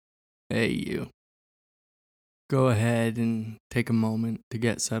Hey, you. Go ahead and take a moment to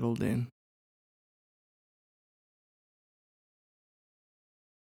get settled in.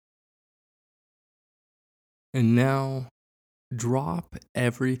 And now, drop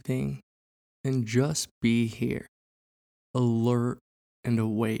everything and just be here, alert and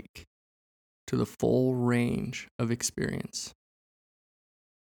awake to the full range of experience.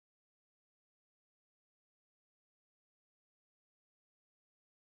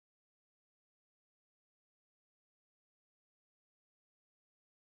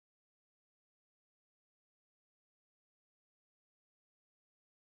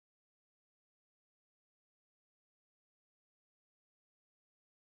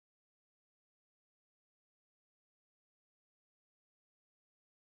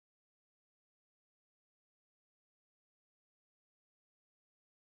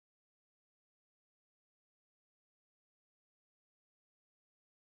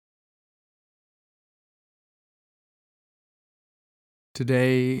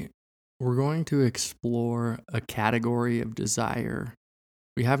 Today, we're going to explore a category of desire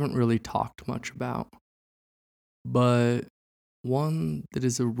we haven't really talked much about, but one that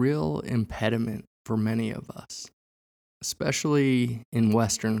is a real impediment for many of us, especially in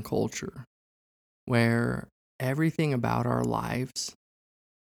Western culture, where everything about our lives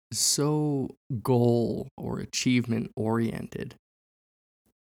is so goal or achievement oriented.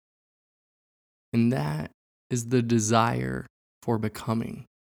 And that is the desire for becoming,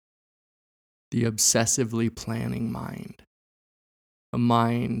 the obsessively planning mind, a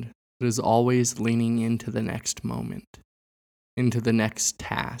mind that is always leaning into the next moment, into the next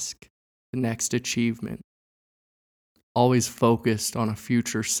task, the next achievement, always focused on a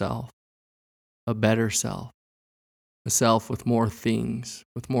future self, a better self, a self with more things,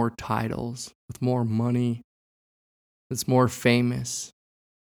 with more titles, with more money, that's more famous,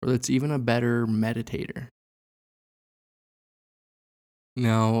 or that's even a better meditator.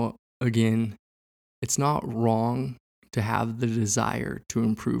 Now, again, it's not wrong to have the desire to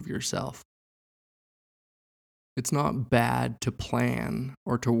improve yourself. It's not bad to plan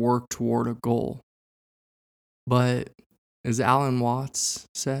or to work toward a goal. But as Alan Watts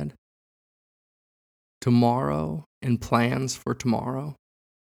said, tomorrow and plans for tomorrow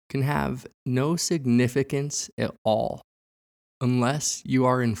can have no significance at all unless you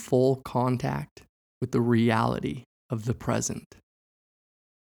are in full contact with the reality of the present.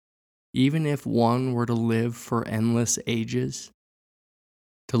 Even if one were to live for endless ages,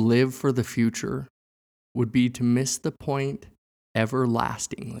 to live for the future would be to miss the point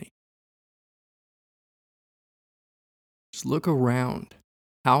everlastingly. Just look around.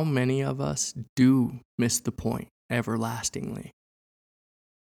 How many of us do miss the point everlastingly?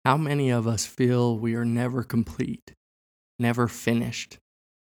 How many of us feel we are never complete, never finished?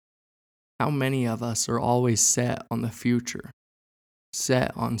 How many of us are always set on the future,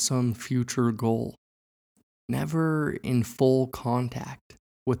 set on some future goal, never in full contact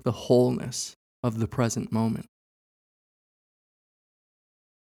with the wholeness of the present moment?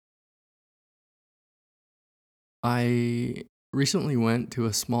 I recently went to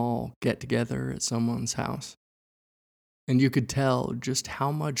a small get together at someone's house, and you could tell just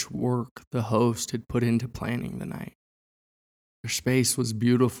how much work the host had put into planning the night. Their space was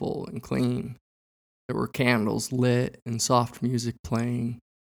beautiful and clean. There were candles lit and soft music playing.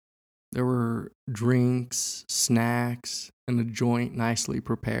 There were drinks, snacks, and a joint nicely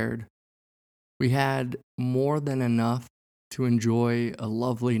prepared. We had more than enough to enjoy a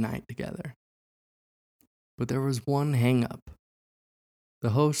lovely night together. But there was one hang-up. The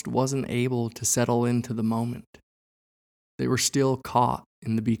host wasn't able to settle into the moment. They were still caught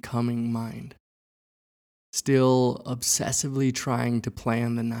in the becoming mind, still obsessively trying to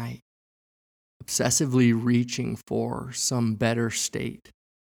plan the night, obsessively reaching for some better state.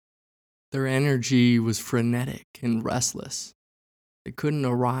 Their energy was frenetic and restless. They couldn't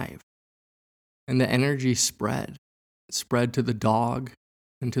arrive. And the energy spread to the dog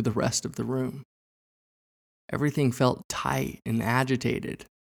and to the rest of the room. Everything felt tight and agitated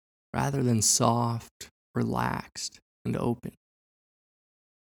rather than soft, relaxed, and open.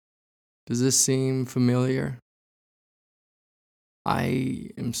 Does this seem familiar? I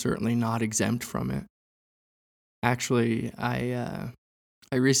am certainly not exempt from it. Actually, I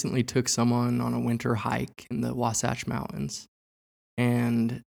recently took someone on a winter hike in the Wasatch Mountains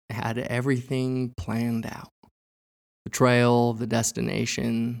and had everything planned out. The trail, the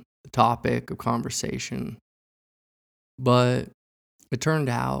destination, the topic of conversation. But it turned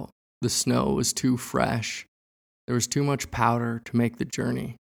out the snow was too fresh. There was too much powder to make the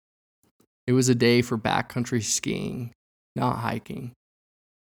journey. It was a day for backcountry skiing, not hiking.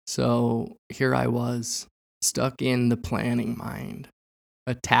 So here I was, stuck in the planning mind,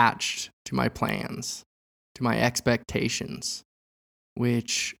 attached to my plans, to my expectations,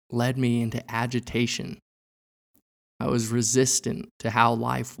 which led me into agitation. I was resistant to how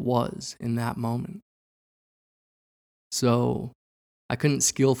life was in that moment. So I couldn't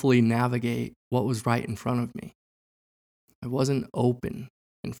skillfully navigate what was right in front of me. I wasn't open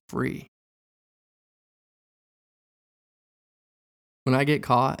and free. When I get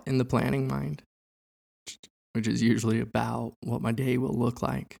caught in the planning mind, which is usually about what my day will look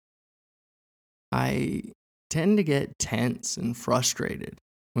like, I tend to get tense and frustrated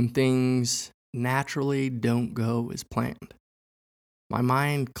when things naturally don't go as planned. My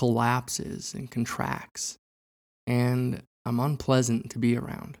mind collapses and contracts, and I'm unpleasant to be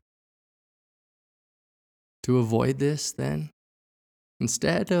around. To avoid this, then,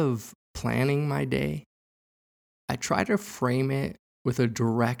 instead of planning my day, I try to frame it with a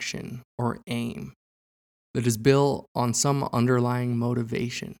direction or aim that is built on some underlying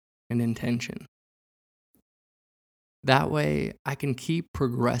motivation and intention. That way, I can keep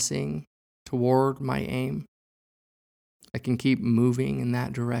progressing toward my aim. I can keep moving in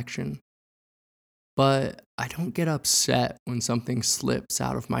that direction. But I don't get upset when something slips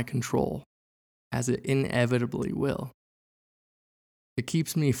out of my control, as it inevitably will. It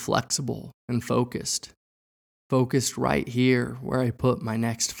keeps me flexible and focused right here where I put my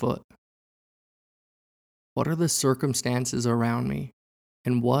next foot. What are the circumstances around me,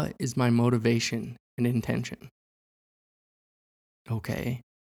 and what is my motivation and intention? Okay,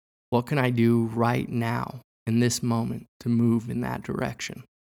 what can I do right now in this moment to move in that direction?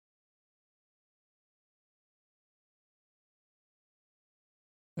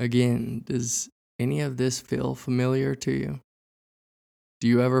 Again, does any of this feel familiar to you? Do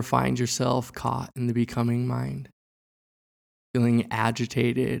you ever find yourself caught in the becoming mind, feeling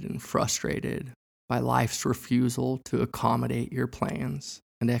agitated and frustrated by life's refusal to accommodate your plans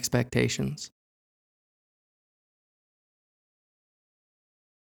and expectations?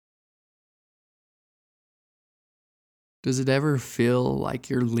 Does it ever feel like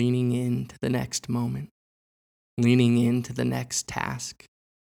you're leaning into the next moment, leaning into the next task,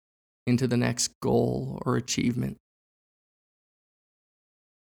 into the next goal or achievement?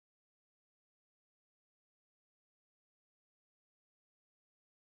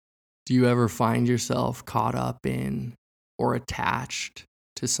 Do you ever find yourself caught up in or attached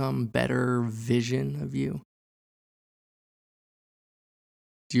to some better vision of you?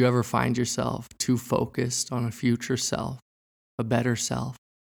 Do you ever find yourself too focused on a future self, a better self,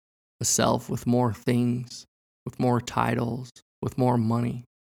 a self with more things, with more titles, with more money,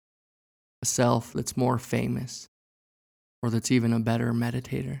 a self that's more famous, or that's even a better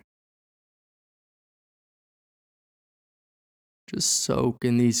meditator? Just soak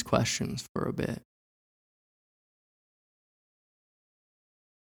in these questions for a bit.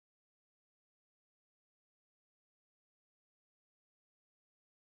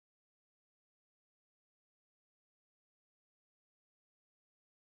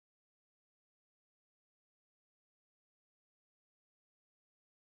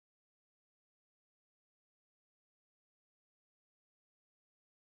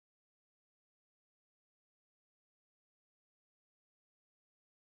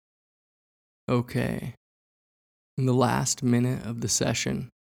 Okay, in the last minute of the session,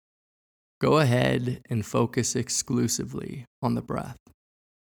 go ahead and focus exclusively on the breath.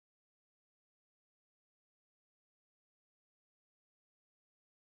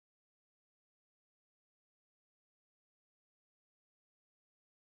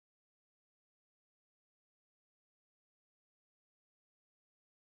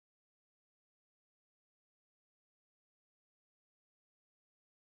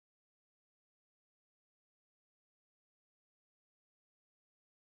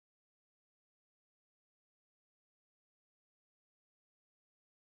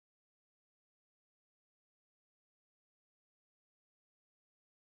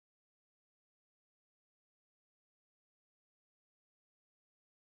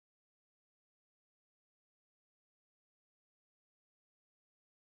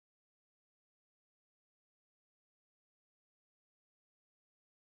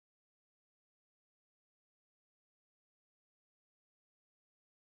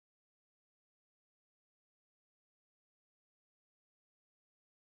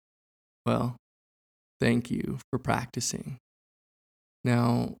 Well, thank you for practicing.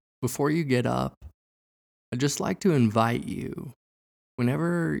 Now, before you get up, I'd just like to invite you,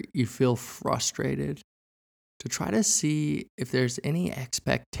 whenever you feel frustrated, to try to see if there's any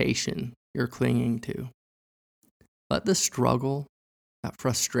expectation you're clinging to. Let the struggle that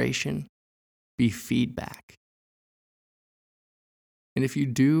frustration be feedback. And if you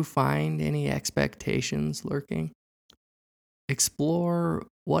do find any expectations lurking, explore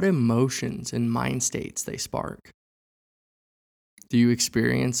what emotions and mind states they spark. Do you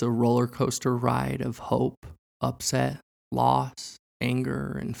experience a roller coaster ride of hope, upset, loss,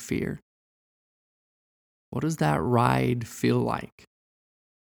 anger, and fear? What does that ride feel like?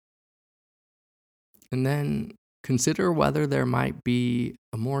 And then consider whether there might be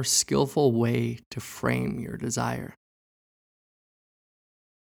a more skillful way to frame your desire.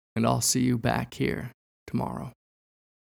 And I'll see you back here tomorrow.